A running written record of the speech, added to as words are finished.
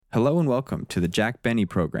Hello and welcome to the Jack Benny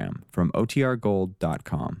program from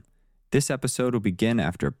OTRGold.com. This episode will begin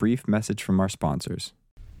after a brief message from our sponsors.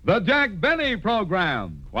 The Jack Benny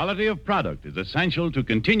program. Quality of product is essential to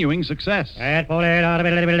continuing success. Sold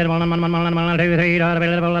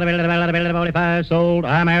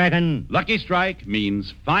American. Lucky Strike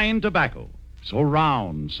means fine tobacco. So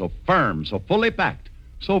round, so firm, so fully packed,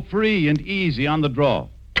 so free and easy on the draw.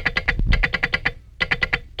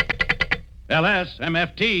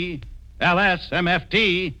 LSMFT,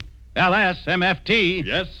 LSMFT, LSMFT.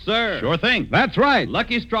 Yes, sir. Sure thing. That's right.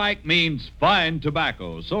 Lucky Strike means fine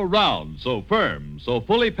tobacco, so round, so firm, so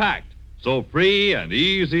fully packed, so free and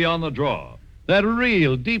easy on the draw. That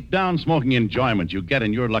real deep-down smoking enjoyment you get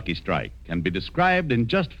in your Lucky Strike can be described in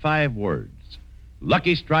just 5 words.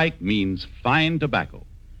 Lucky Strike means fine tobacco.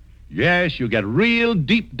 Yes, you get real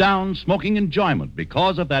deep-down smoking enjoyment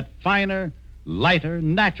because of that finer, lighter,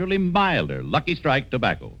 naturally milder Lucky Strike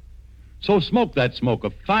tobacco. So smoke that smoke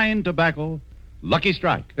of fine tobacco, Lucky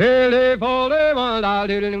Strike. Sold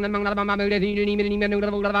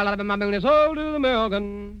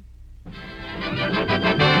American.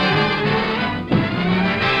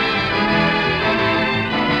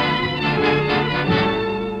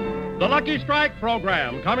 The Lucky Strike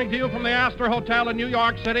program, coming to you from the Astor Hotel in New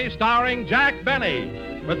York City, starring Jack Benny,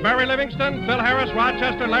 with Mary Livingston, Phil Harris,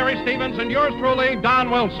 Rochester, Larry Stevens, and yours truly,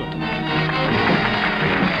 Don Wilson.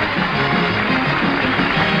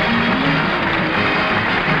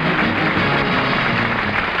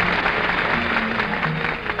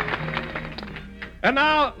 And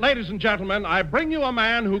now, ladies and gentlemen, I bring you a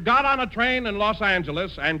man who got on a train in Los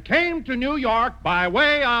Angeles and came to New York by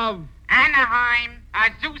way of Anaheim,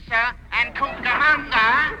 Azusa, and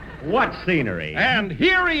Cucamonga. What scenery? And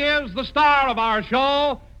here he is, the star of our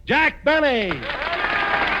show, Jack Benny.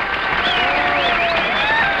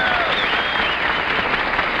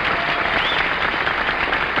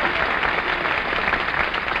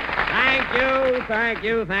 Thank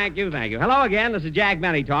you. Hello again, this is Jack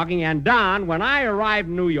Benny talking, and Don, when I arrived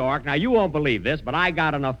in New York, now you won't believe this, but I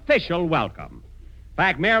got an official welcome. In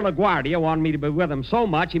fact, Mayor LaGuardia wanted me to be with him so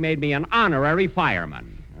much, he made me an honorary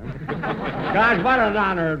fireman. Gosh, what an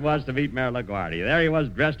honor it was to meet Mayor LaGuardia. There he was,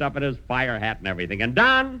 dressed up in his fire hat and everything. And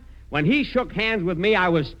Don, when he shook hands with me, I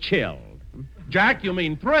was chilled. Jack, you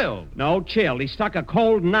mean thrilled? No, chilled. He stuck a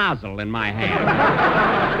cold nozzle in my hand.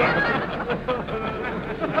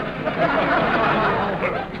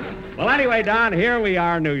 Well, anyway, Don, here we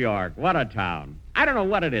are, New York. What a town. I don't know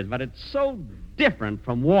what it is, but it's so different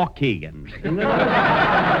from Waukegan.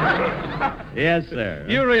 Yes, sir.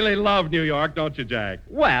 You really love New York, don't you, Jack?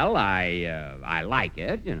 Well, I like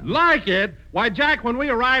it, you know. Like it? Why, Jack, when we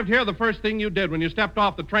arrived here, the first thing you did when you stepped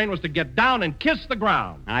off the train was to get down and kiss the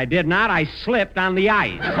ground. I did not. I slipped on the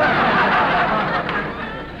ice.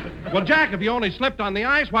 Well, Jack, if you only slipped on the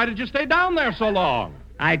ice, why did you stay down there so long?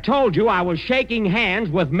 I told you I was shaking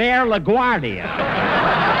hands with Mayor LaGuardia.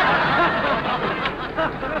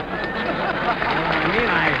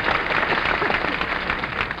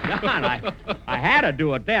 John, I had to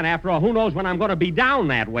do it then. After all, who knows when I'm going to be down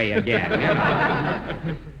that way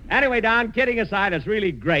again. Anyway, Don, kidding aside, it's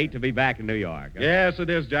really great to be back in New York. Yes,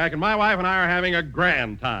 it is, Jack, and my wife and I are having a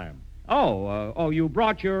grand time. Oh, you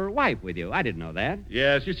brought your wife with you. I didn't know that.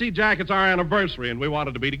 Yes, you see, Jack, it's our anniversary, and we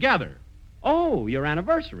wanted to be together. Oh, your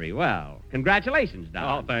anniversary. Well, congratulations,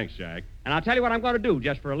 Don. Oh, thanks, Jack. And I'll tell you what I'm going to do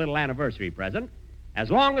just for a little anniversary present. As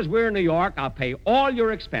long as we're in New York, I'll pay all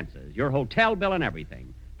your expenses, your hotel bill and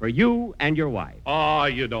everything, for you and your wife. Oh,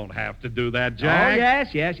 you don't have to do that, Jack. Oh, yes,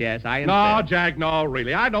 I insist. No, Jack, no,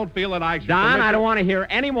 really. I don't feel that I should... Don, I don't want to hear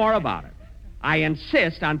any more about it. I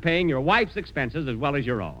insist on paying your wife's expenses as well as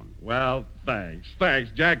your own. Well, thanks. Thanks,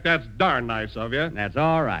 Jack. That's darn nice of you. That's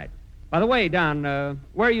all right. By the way, Don,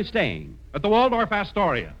 where are you staying? At the Waldorf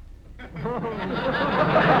Astoria.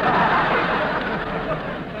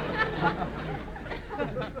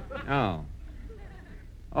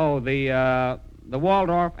 The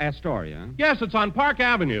Waldorf Astoria. Yes, it's on Park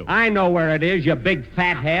Avenue. I know where it is, you big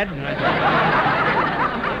fat head.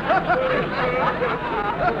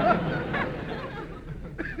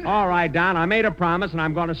 All right, Don, I made a promise, and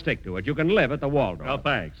I'm going to stick to it. You can live at the Waldorf. Well,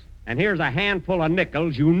 thanks. And here's a handful of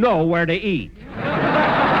nickels. You know where to eat.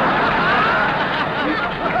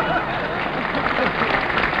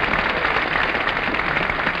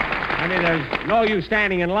 I mean, there's no use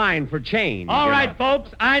standing in line for change. All right, folks,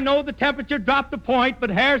 I know the temperature dropped a point, but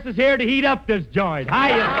Harris is here to heat up this joint.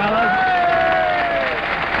 Hiya, fellas.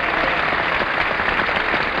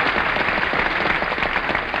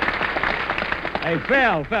 Hey,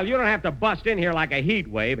 Phil, you don't have to bust in here like a heat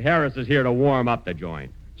wave. Harris is here to warm up the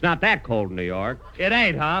joint. It's not that cold in New York. It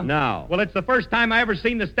ain't, huh? No. Well, it's the first time I ever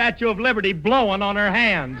seen the Statue of Liberty blowing on her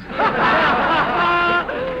hands.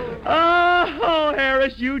 Oh,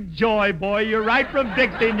 Harris, you joy boy. You're right from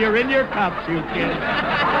Dixie and you're in your cups, you kid.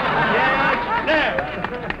 Yes,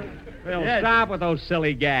 there. Phil, stop with those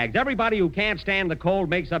silly gags. Everybody who can't stand the cold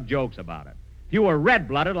makes up jokes about it. If you were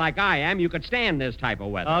red-blooded like I am, you could stand this type of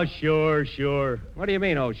weather. Oh, sure. What do you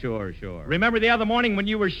mean, oh, sure? Remember the other morning when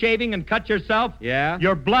you were shaving and cut yourself? Yeah?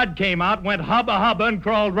 Your blood came out, went hubba, and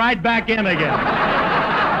crawled right back in again.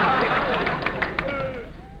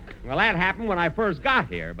 Well, that happened when I first got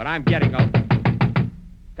here, but I'm getting up.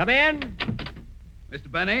 Come in. Mr.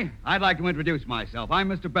 Benny, I'd like to introduce myself. I'm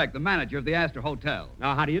Mr. Beck, the manager of the Astor Hotel.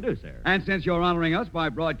 Now, how do you do, sir? And since you're honoring us by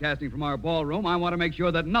broadcasting from our ballroom, I want to make sure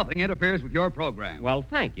that nothing interferes with your program. Well,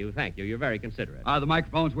 thank you. You're very considerate. Are the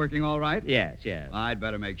microphones working all right? Yes. I'd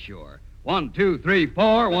better make sure. 1, 2, 3,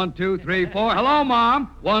 4. 1, 2, 3, 4. Hello,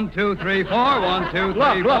 Mom. 1, 2, 3, 4. 1, 2, 3,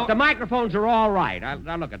 4. Look, the microphones are all right.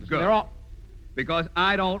 Now look at this. Good. They're all... Because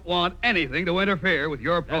I don't want anything to interfere with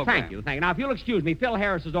your program. Thank you. Now, if you'll excuse me, Phil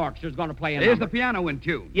Harris's orchestra is going to play a Is number. the piano in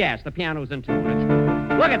tune? Yes, the piano's in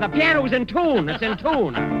tune. Look at the piano's in tune. It's in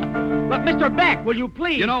tune. Look, Mr. Beck, will you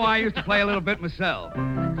please? You know, I used to play a little bit myself.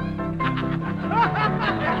 Mr.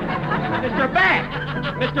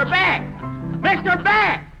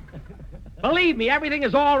 Beck! Believe me, everything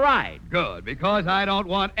is all right. Good, because I don't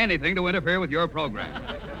want anything to interfere with your program.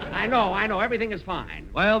 I know. Everything is fine.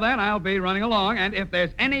 Well, then, I'll be running along, and if there's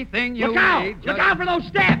anything you Look out! need... Look out for those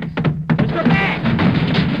steps! Mr. Beck!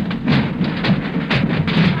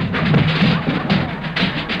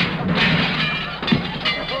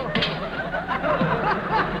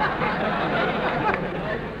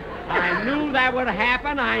 I knew that would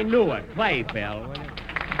happen. I knew it. Play, Phil.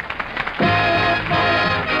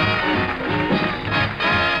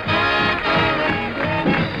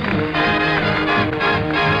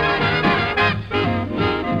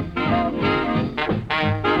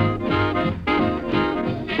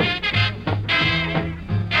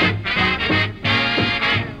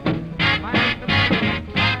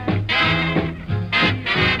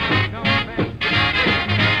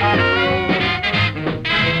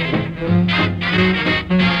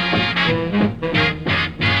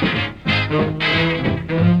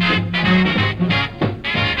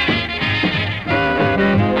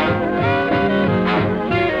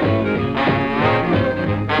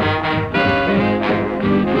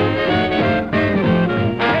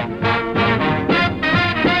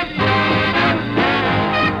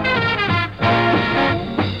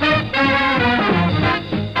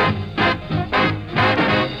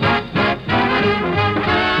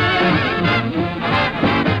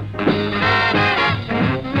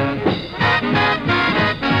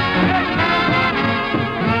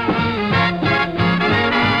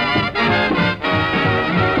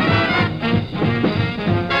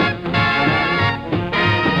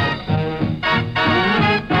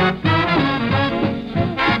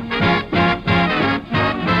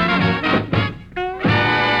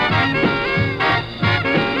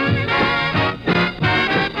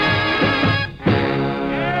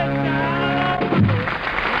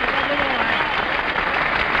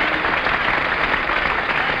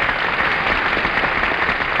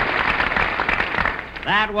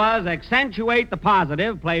 That was Accentuate the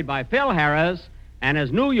Positive, played by Phil Harris and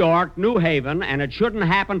his New York, New Haven, and It Shouldn't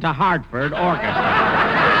Happen to Hartford orchestra.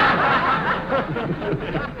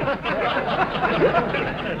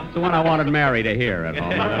 It's the one I wanted Mary to hear at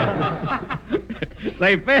home.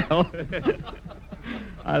 Say, Phil.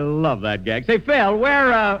 I love that gag. Say, Phil,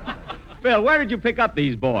 where did you pick up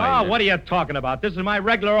these boys? Oh, what are you talking about? This is my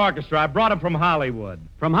regular orchestra. I brought them from Hollywood.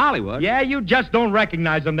 From Hollywood? Yeah, you just don't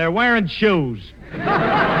recognize them. They're wearing shoes.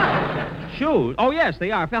 Shoes? Oh, yes,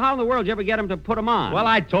 they are. Phil, how in the world did you ever get them to put them on? Well,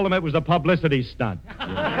 I told them it was a publicity stunt.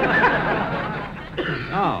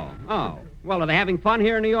 Oh. Well, are they having fun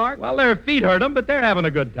here in New York? Well, their feet hurt them, but they're having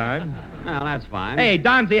a good time. Well, that's fine. Hey,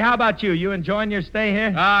 Donzie, how about you? You enjoying your stay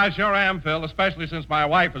here? I sure am, Phil, especially since my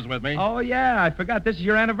wife is with me. Oh, yeah, I forgot. This is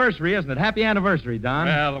your anniversary, isn't it? Happy anniversary,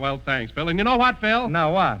 Don. Well, thanks, Phil. And you know what, Phil? No,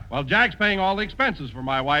 what? Well, Jack's paying all the expenses for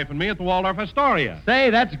my wife and me at the Waldorf Astoria. Say,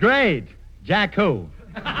 that's great. Jack who?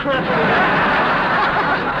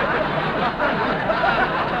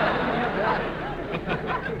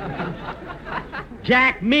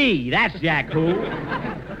 Jack me. That's Jack who.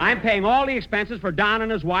 I'm paying all the expenses for Don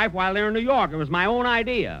and his wife while they're in New York. It was my own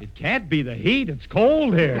idea. It can't be the heat. It's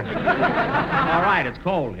cold here. All right, it's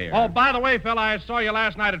cold here. Oh, by the way, Phil, I saw you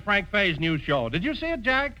last night at Frank Fay's new show. Did you see it,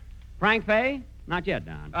 Jack? Frank Fay? Not yet,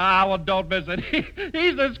 Don. Ah, well, don't miss it.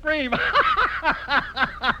 He's a scream.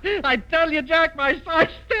 I tell you, Jack, my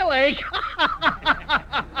sides still ache.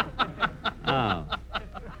 Oh.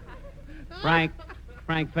 Frank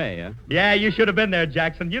Fay, huh? Yeah, you should have been there,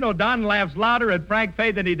 Jackson. You know, Don laughs louder at Frank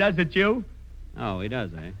Fay than he does at you. Oh, he does,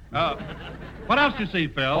 eh? What else you see,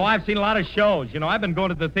 Phil? Oh, I've seen a lot of shows. You know, I've been going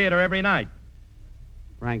to the theater every night.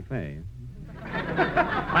 Frank Fay.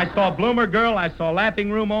 I saw Bloomer Girl, I saw Laughing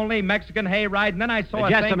Room Only, Mexican Hayride, and then I saw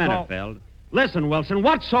Just thing a minute, called... Phil. Listen, Wilson,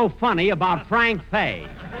 what's so funny about Frank Fay?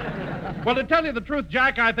 Well, to tell you the truth,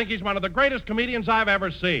 Jack, I think he's one of the greatest comedians I've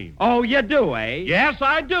ever seen. Oh, you do, eh? Yes,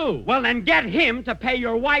 I do. Well, then get him to pay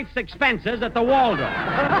your wife's expenses at the Waldorf.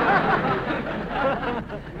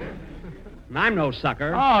 I'm no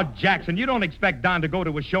sucker. Oh, Jackson, you don't expect Don to go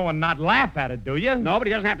to a show and not laugh at it, do you? No, but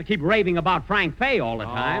he doesn't have to keep raving about Frank Fay all the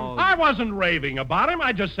time. I wasn't raving about him.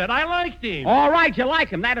 I just said I liked him. All right, you like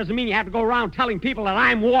him. That doesn't mean you have to go around telling people that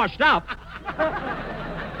I'm washed up.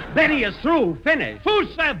 Then he is through, finished. Who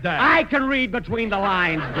said that? I can read between the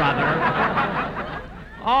lines, brother.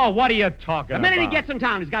 Oh, what are you talking about? The minute he gets in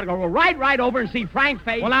town, he's got to go right over and see Frank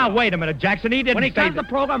Fay. Well, now, wait a minute, Jackson. He didn't When he say comes to the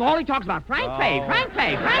program, all he talks about, Frank Fay.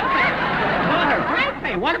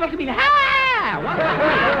 Wonderful comedian. Well,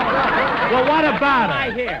 what about it?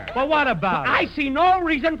 I hear. Well, what about it? I see no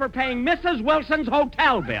reason for paying Mrs. Wilson's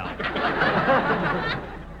hotel bill.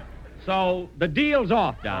 So, the deal's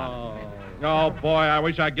off, Don. Oh, boy, I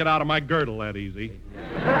wish I'd get out of my girdle that easy.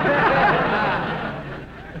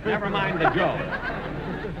 Never mind the joke.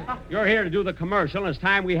 You're here to do the commercial, and it's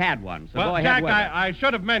time we had one. So go ahead Jack, with it. I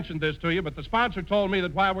should have mentioned this to you, but the sponsor told me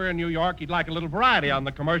that while we're in New York, he'd like a little variety on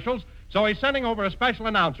the commercials, so he's sending over a special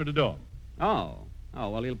announcer to do them. Oh,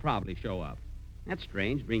 well, he'll probably show up. That's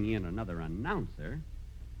strange, bringing in another announcer.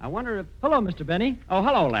 I wonder if... Hello, Mr. Benny. Oh,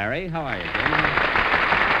 hello, Larry. How are you, Jim?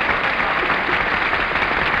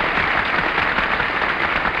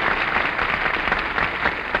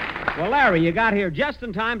 Well, Larry, you got here just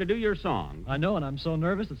in time to do your song. I know, and I'm so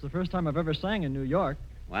nervous. It's the first time I've ever sang in New York.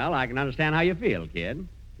 Well, I can understand how you feel, kid.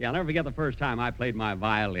 Yeah, I'll never forget the first time I played my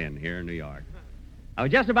violin here in New York. I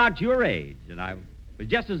was just about your age, and I was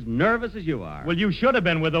just as nervous as you are. Well, you should have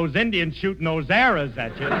been with those Indians shooting those arrows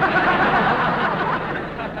at you.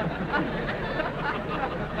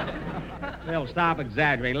 Phil, stop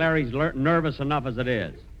exaggerating. Larry's nervous enough as it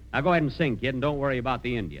is. Now go ahead and sing, kid, and don't worry about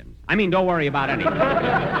the Indians. I mean, don't worry about anything.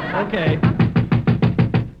 Okay.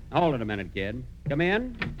 Hold it a minute, kid. Come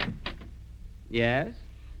in. Yes?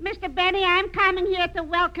 Mr. Benny, I'm coming here to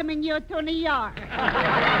welcoming you to New York.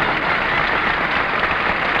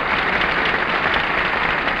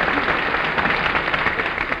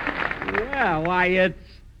 Yeah, why,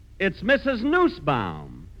 it's Mrs.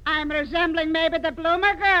 Nausbaum. I'm resembling maybe the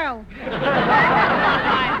Bloomer Girl.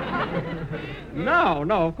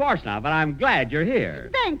 No, of course not, but I'm glad you're here.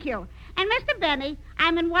 Thank you. And, Mr. Benny,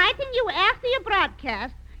 I'm inviting you after your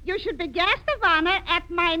broadcast. You should be guest of honor at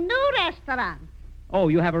my new restaurant. Oh,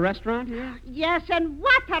 you have a restaurant here? Yes, and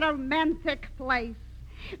what a romantic place.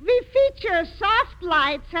 We feature soft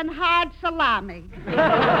lights and hard salami.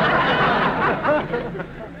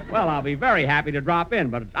 Well, I'll be very happy to drop in,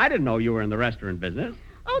 but I didn't know you were in the restaurant business.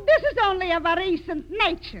 Oh, this is only of a recent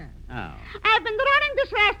nature. Oh. I've been running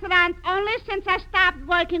this restaurant only since I stopped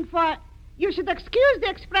working for, you should excuse the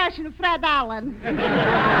expression, Fred Allen.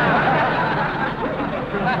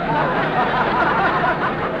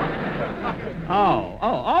 Oh,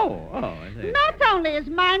 I see. Not only is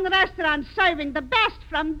mine restaurant serving the best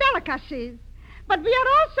from delicacies, but we are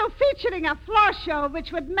also featuring a floor show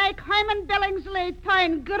which would make Herman Billingsley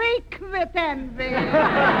turn Greek with envy.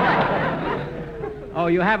 Oh,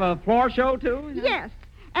 you have a floor show, too? Yes,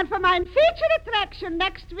 and for my featured attraction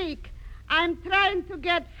next week, I'm trying to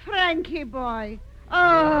get Frankie Boy.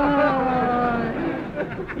 Oh.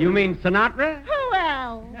 You mean Sinatra? Who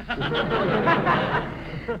else?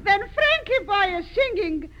 Then Frankie Boy is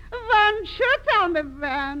singing, "Won't you tell me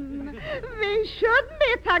when we should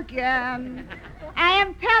meet again?" I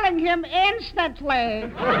am telling him instantly.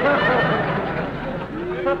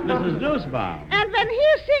 Mrs. Nausbaum. And when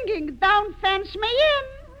he's singing, "Don't fence me in,"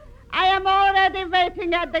 I am already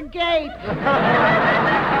waiting at the gate.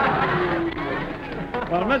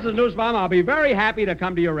 Well, Mrs. Nausbaum, I'll be very happy to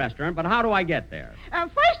come to your restaurant, but how do I get there?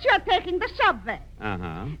 First, you are taking the subway.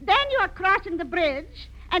 Uh-huh. Then you are crossing the bridge,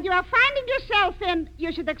 and you are finding yourself in,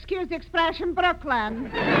 you should excuse the expression,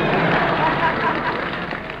 Brooklyn.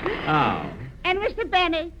 Oh. And, Mr.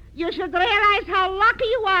 Benny, you should realize how lucky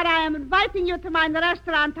you are I am inviting you to my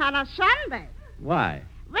restaurant on a Sunday. Why?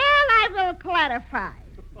 Well, I will clarify.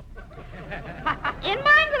 In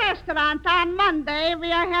my restaurant on Monday,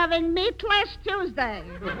 we are having Meatless Tuesday.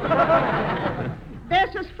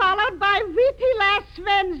 This is followed by Wheaty-less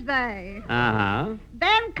Wednesday. Uh-huh.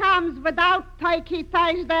 Then comes Without Turkey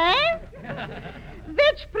Thursday,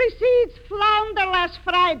 which precedes Flounderless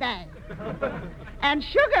Friday. And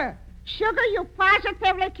sugar you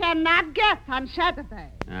positively cannot get on Saturday.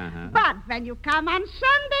 Uh-huh. But when you come on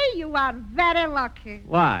Sunday, you are very lucky.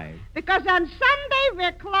 Why? Because on Sunday,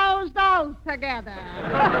 we're closed altogether.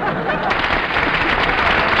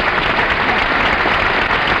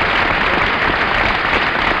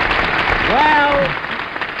 Well,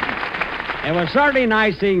 it was certainly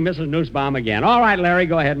nice seeing Mrs. Nausbaum again. All right, Larry,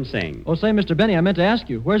 go ahead and sing. Oh, say, Mr. Benny, I meant to ask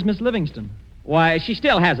you, where's Miss Livingston? Why, she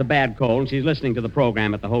still has a bad cold, and she's listening to the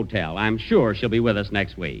program at the hotel. I'm sure she'll be with us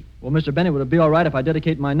next week. Well, Mr. Benny, would it be all right if I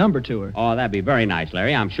dedicate my number to her? Oh, that'd be very nice,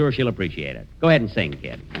 Larry. I'm sure she'll appreciate it. Go ahead and sing,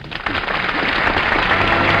 kid.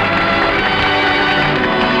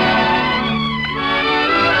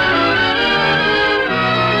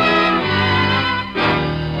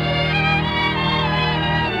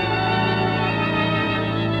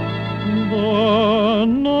 The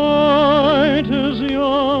night is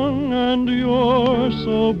young and you're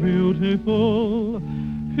so beautiful.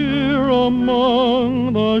 Here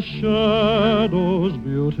among the shadows,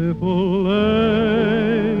 beautiful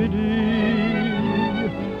lady,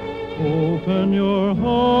 open your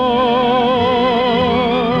heart.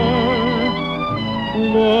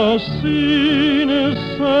 The scene is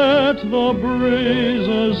set, the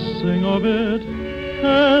breezes sing of it,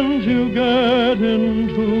 and you get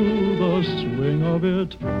into the swing of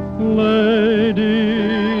it, lady.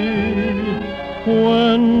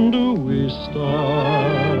 When do we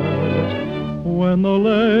start? When the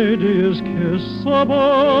lady is kissable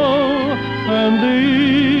and the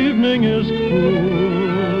evening is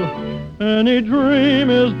cool, any dream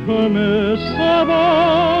is permissible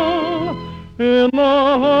in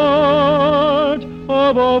the heart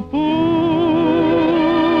of a fool.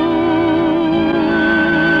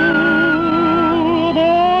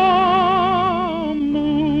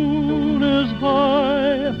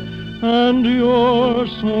 And you're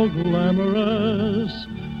so glamorous,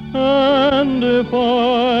 and if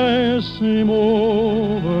I seem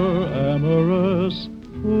over amorous,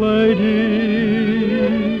 lady,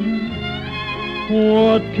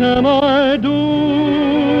 what can I do?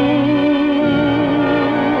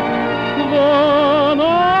 The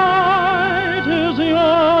night is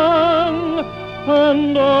young,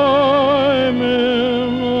 and I'm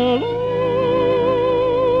in love.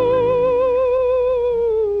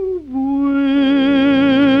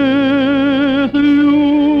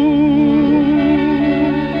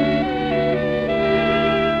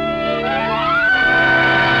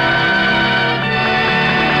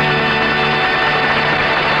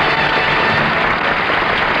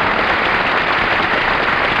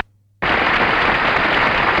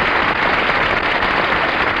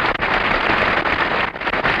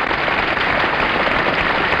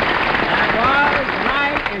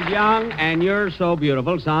 And You're So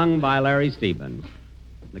Beautiful, sung by Larry Stevens,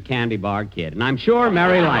 the Candy Bar Kid. And I'm sure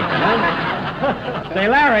Mary liked it, huh? Say,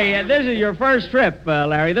 Larry, this is your first trip,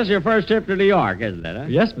 Larry. This is your first trip to New York, isn't it, huh?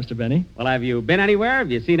 Yes, Mr. Benny. Well, have you been anywhere? Have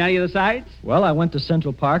you seen any of the sights? Well, I went to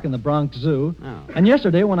Central Park and the Bronx Zoo. Oh. And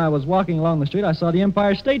yesterday, when I was walking along the street, I saw the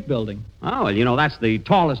Empire State Building. Oh, well, you know, that's the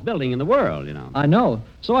tallest building in the world, you know. I know.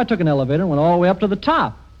 So I took an elevator and went all the way up to the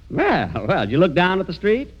top. Well, did you look down at the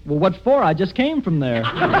street? Well, what for? I just came from there.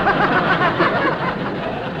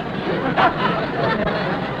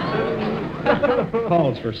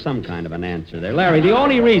 Calls for some kind of an answer there. Larry, the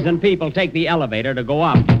only reason people take the elevator to go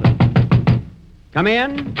up... Come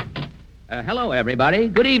in. Hello, everybody.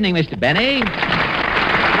 Good evening, Mr. Benny.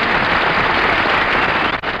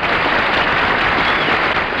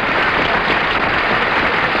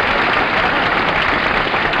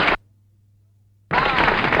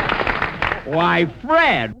 Why,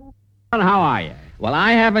 Fred, how are you? Well,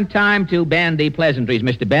 I haven't time to bandy pleasantries,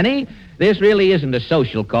 Mr. Benny. This really isn't a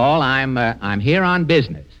social call. I'm here on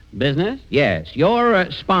business. Business? Yes.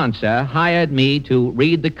 Your sponsor hired me to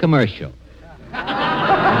read the commercial.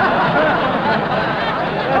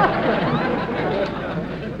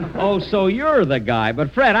 Oh, so you're the guy.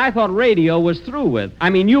 But, Fred, I thought radio was through with...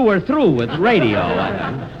 you were through with radio.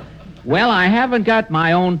 Well, I haven't got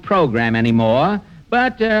my own program anymore.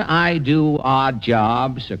 But I do odd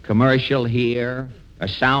jobs, a commercial here, a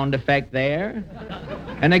sound effect there,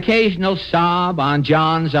 an occasional sob on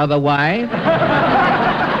John's other wife.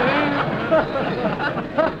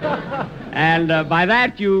 And by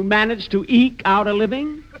that you managed to eke out a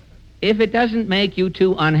living? If it doesn't make you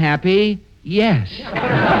too unhappy, yes.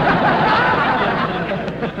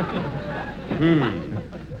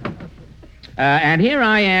 And here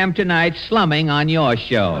I am tonight slumming on your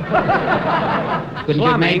show. Couldn't you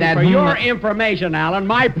have Slumming, made that for your information, Alan,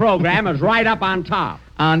 my program is right up on top.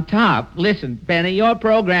 On top? Listen, Benny, your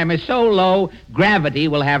program is so low, gravity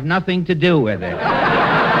will have nothing to do with it.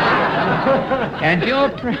 And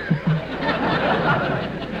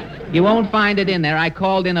you won't find it in there. I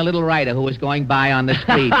called in a little writer who was going by on the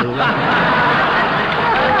street.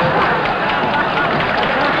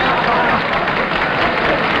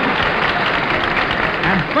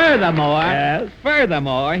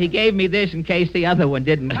 Furthermore, he gave me this in case the other one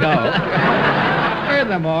didn't go.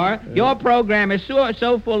 Furthermore, your program is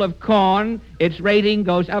so full of corn, its rating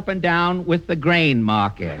goes up and down with the grain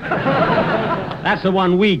market. That's the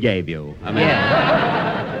one we gave you.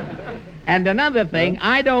 Yes. And another thing,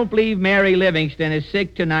 I don't believe Mary Livingston is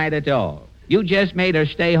sick tonight at all. You just made her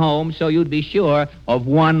stay home so you'd be sure of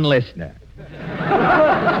one listener.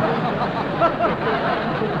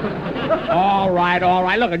 All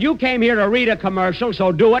right. Look, you came here to read a commercial,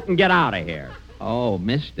 so do it and get out of here. Oh,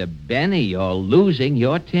 Mr. Benny, you're losing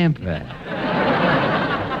your temper.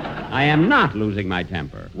 I am not losing my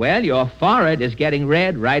temper. Well, your forehead is getting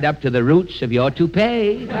red right up to the roots of your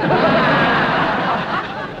toupee.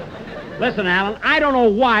 Listen, Alan, I don't know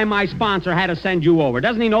why my sponsor had to send you over.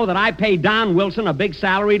 Doesn't he know that I pay Don Wilson a big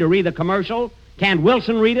salary to read the commercial? Can't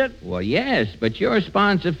Wilson read it? Well, yes, but your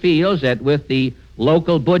sponsor feels that with the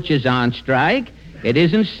local butchers on strike, it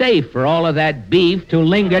isn't safe for all of that beef to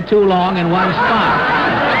linger too long in one spot.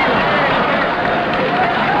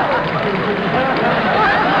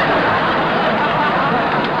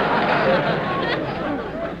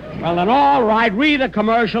 Well, then, all right, read the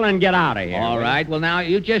commercial and get out of here. All right. Well, now,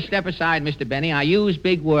 you just step aside, Mr. Benny. I use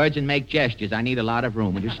big words and make gestures. I need a lot of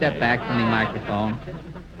room. Would you step back from the microphone?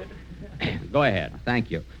 Go ahead.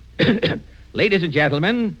 Thank you. Ladies and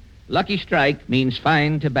gentlemen, Lucky Strike means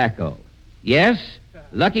fine tobacco. Yes,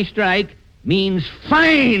 Lucky Strike means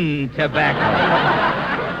fine tobacco.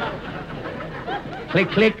 Click,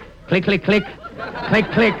 click, click, click, click, click, click,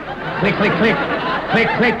 click, click, click, click, click,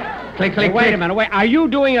 click. Click, click, wait a minute. Wait. Are you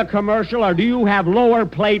doing a commercial or do you have lower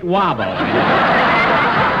plate wobble?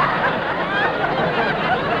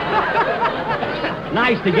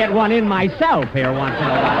 Nice to get one in myself here once in a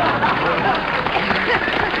while.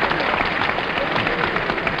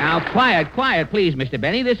 Now, quiet, please, Mr.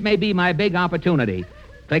 Benny. This may be my big opportunity.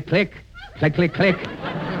 Click, click, click, click, click.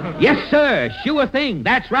 Yes, sir. Sure thing.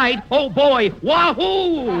 That's right. Oh, boy.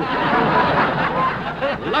 Wahoo!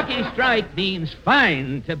 Lucky Strike means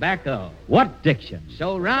fine tobacco. What diction?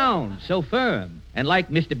 So round, so firm, and like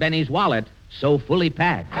Mr. Benny's wallet, so fully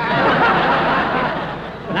packed.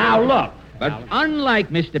 Now, look. But unlike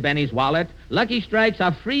Mr. Benny's wallet, Lucky Strikes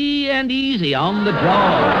are free and easy on the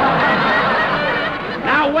draw.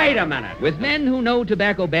 Now, wait a minute. With men who know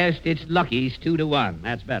tobacco best, it's Lucky's 2-1.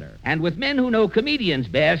 That's better. And with men who know comedians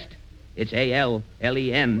best, it's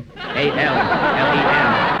A-L-L-E-N,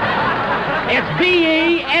 A-L-L-E-N. It's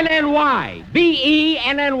B-E-N-N-Y.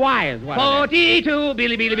 B-E-N-N-Y is what 42,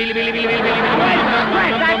 Billy, Billy, Billy, Billy, Billy, Billy, Billy,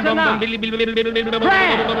 Fred, that's enough.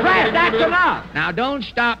 Fred, that's enough. Now, don't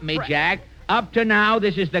stop me, Jack. Up to now,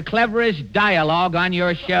 this is the cleverest dialogue on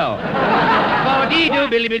your show. 42,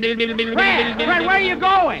 Billy, Billy, Billy, Billy, Fred, where are you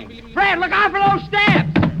going? Fred, look out for those steps.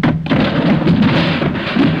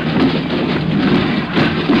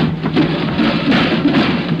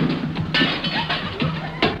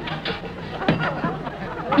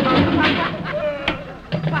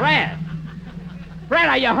 Fred,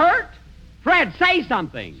 are you hurt? Fred, say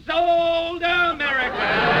something. Sold America.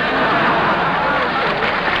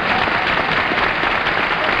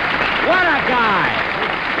 What a guy.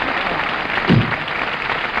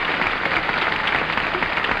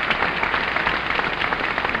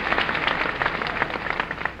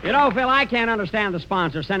 You know, Phil, I can't understand the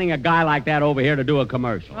sponsor sending a guy like that over here to do a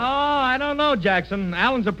commercial. Oh, I don't know, Jackson.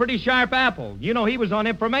 Alan's a pretty sharp apple. You know, he was on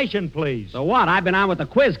Information, Please. So what? I've been on with the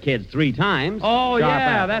Quiz Kids 3 times. Oh, Sharp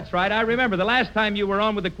yeah, apple. that's right. I remember the last time you were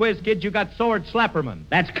on with the Quiz Kids, you got Sword Slapperman.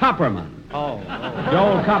 That's Kupperman. Oh.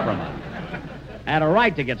 Joel Kupperman. Had a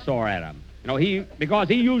right to get sore at him. You know, because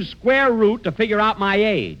he used square root to figure out my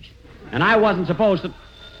age. And I wasn't supposed to...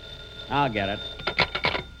 I'll get it.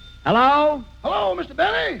 Hello? Hello, Mr.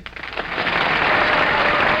 Benny.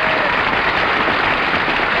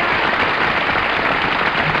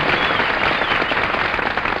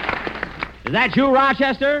 Is that you,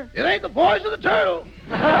 Rochester? It ain't the voice of the turtle.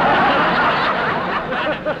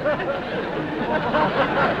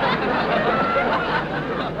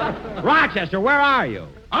 Rochester, where are you?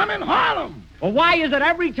 I'm in Harlem. Well, why is it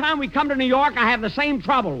every time we come to New York, I have the same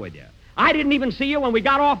trouble with you? I didn't even see you when we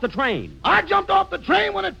got off the train. I jumped off the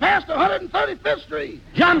train when it passed 135th Street.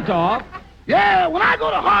 Jumped off? Yeah, when I go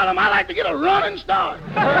to Harlem, I like to get a running start.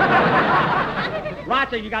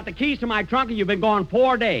 Roger, you got the keys to my trunk and you've been gone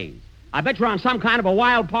 4 days. I bet you're on some kind of a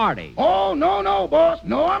wild party. Oh, no, boss.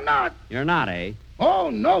 No, I'm not. You're not, eh? Oh,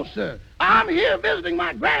 no, sir. I'm here visiting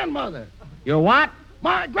my grandmother. You're what?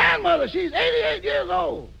 My grandmother. She's 88 years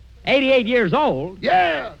old. 88 years old?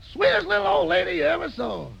 Yeah, sweetest little old lady you ever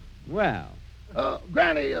saw. Well.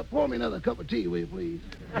 Granny, pour me another cup of tea, will you, please?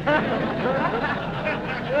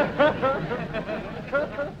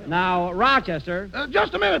 Now, Rochester.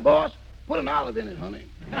 Just a minute, boss. Put an olive in it, honey.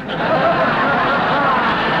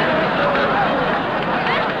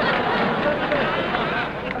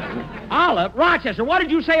 Olive? Rochester, what did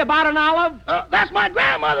you say about an olive? That's my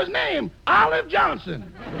grandmother's name, Olive Johnson.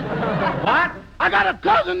 What? I got a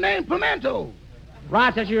cousin named Pimento.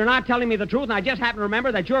 Rochester, you're not telling me the truth, and I just happen to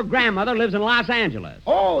remember that your grandmother lives in Los Angeles.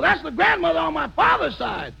 Oh, that's the grandmother on my father's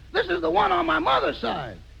side. This is the one on my mother's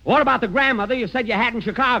side. What about the grandmother you said you had in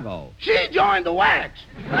Chicago? She joined the wax.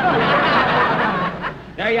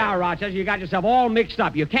 There you are, Rochester. You got yourself all mixed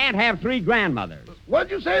up. You can't have 3 grandmothers. What'd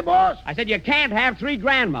you say, boss? I said you can't have 3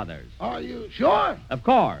 grandmothers. Are you sure? Of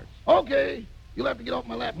course. Okay. You'll have to get off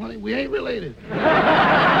my lap, honey. We ain't related.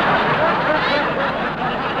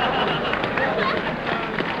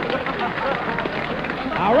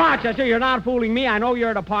 Now, Rochester, you're not fooling me. I know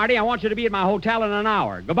you're at a party. I want you to be at my hotel in an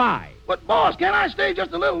hour. Goodbye. But, boss, can't I stay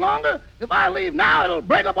just a little longer? If I leave now, it'll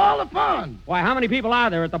break up all the fun. Why, how many people are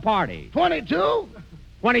there at the party? 22.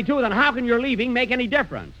 22? Then how can your leaving make any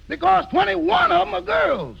difference? Because 21 of them are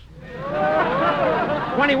girls.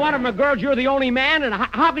 21 of them are girls, you're the only man, and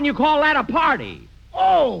how can you call that a party?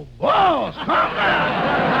 Oh, boss, calm down.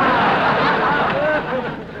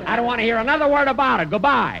 I don't want to hear another word about it.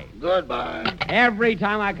 Goodbye. Goodbye. Every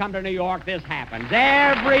time I come to New York, this happens.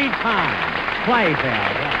 Every time. Play, Phil.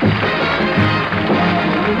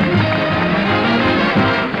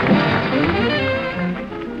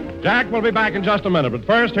 Jack will be back in just a minute, but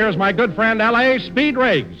first, here's my good friend L.A. Speed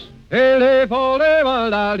Riggs. I've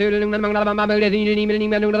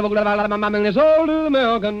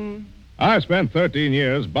spent 13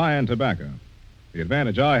 years buying tobacco. The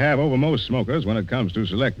advantage I have over most smokers when it comes to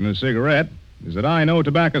selecting a cigarette is that I know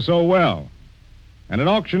tobacco so well. And at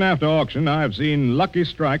auction after auction, I've seen Lucky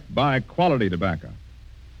Strike buy quality tobacco.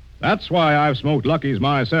 That's why I've smoked Lucky's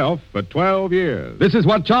myself for 12 years. This is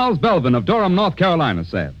what Charles Belvin of Durham, North Carolina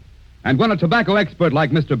said. And when a tobacco expert like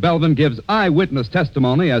Mr. Belvin gives eyewitness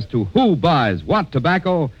testimony as to who buys what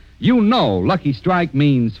tobacco, you know Lucky Strike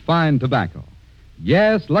means fine tobacco.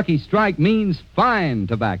 Yes, Lucky Strike means fine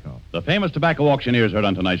tobacco. The famous tobacco auctioneers heard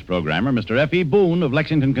on tonight's program are Mr. F.E. Boone of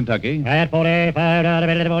Lexington, Kentucky. At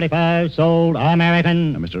 45, sold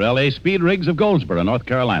American. And Mr. L.A. Speed Riggs of Goldsboro, North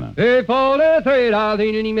Carolina. Sold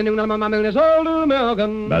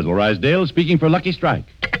American. Basil Rysdale speaking for Lucky Strike.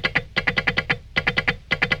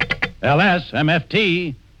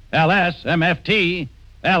 LSMFT, LSMFT,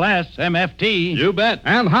 LSMFT. You bet.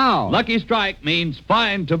 And how? Lucky Strike means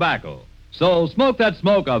fine tobacco. So smoke that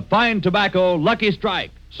smoke of fine tobacco, Lucky Strike.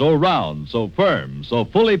 So round, so firm, so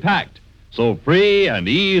fully packed, so free and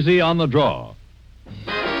easy on the draw.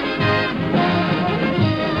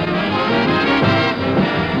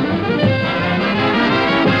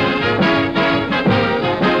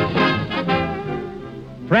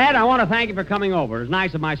 Fred, I want to thank you for coming over. It's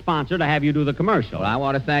nice of my sponsor to have you do the commercial. Well, I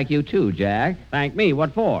want to thank you, too, Jack. Thank me?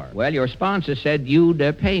 What for? Well, your sponsor said you'd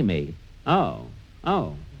pay me. Oh.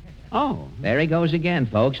 There he goes again,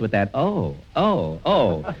 folks, with that oh.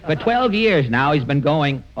 For 12 years now, he's been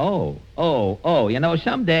going, oh. You know,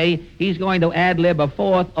 someday he's going to ad-lib a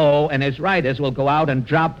 4th O, and his writers will go out and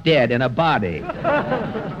drop dead in a body.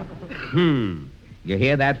 You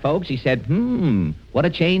hear that, folks? He said, what a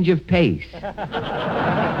change of pace.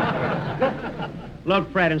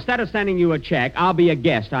 Look, Fred, instead of sending you a check, I'll be a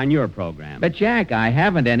guest on your program. But, Jack, I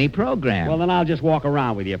haven't any program. Well, then I'll just walk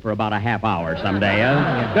around with you for about a half hour someday.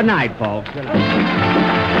 Good night, folks. Good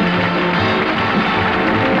night.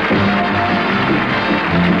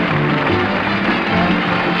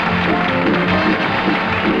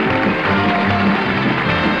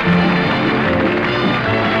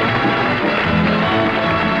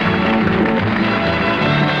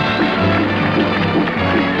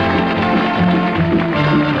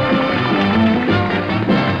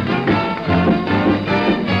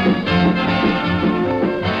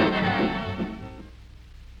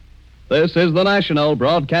 This is the National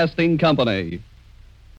Broadcasting Company.